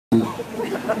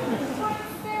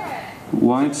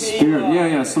White spirit.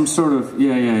 Yeah, some sort of,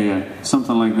 yeah.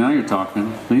 Something like that you're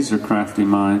talking. These are crafty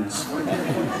minds.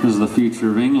 This is the future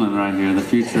of England right here, the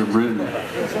future of Britain.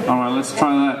 All right, let's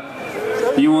try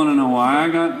that. You want to know why I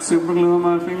got super glue on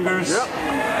my fingers? Yep.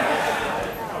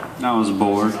 I was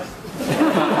bored.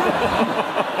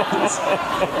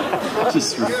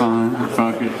 Just for fun.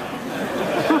 Fuck it.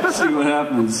 See what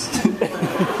happens.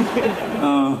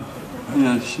 Oh,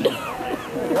 yeah, shit.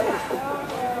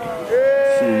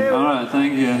 Alright,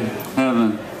 thank you,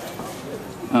 Heaven.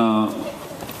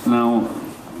 Now,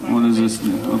 what does this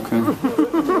do? Okay.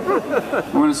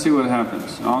 We're going to see what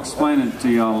happens. I'll explain it to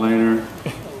y'all later.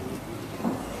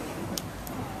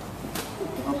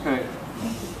 Okay.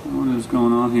 What is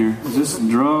going on here? Is this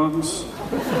drugs?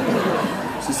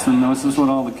 Is this what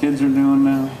all the kids are doing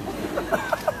now?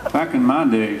 Back in my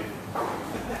day,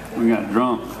 we got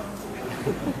drunk.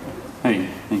 Hey,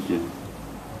 thank you.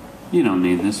 You don't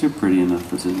need this. You're pretty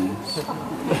enough as it is.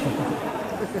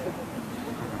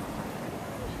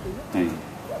 Hey,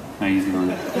 how you doing?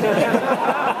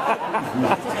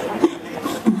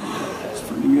 It's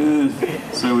pretty good.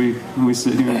 So we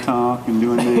sit here and talk and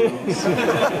doing nails.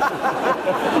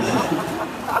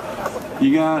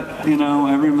 You got,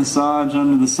 every massage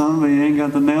under the sun, but you ain't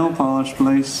got the nail polish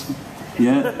place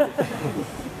yet.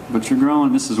 But you're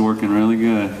growing. This is working really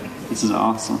good. This is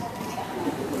awesome.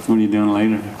 What are you doing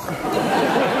later?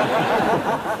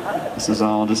 This is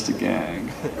all just a gag.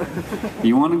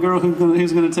 You want a girl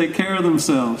who's going to take care of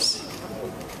themselves.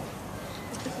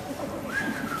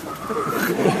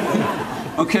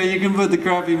 Okay, you can put the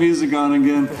crappy music on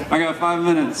again. I got 5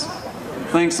 minutes.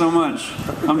 Thanks so much.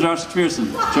 I'm Josh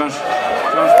Pearson. Josh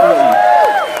Pearson.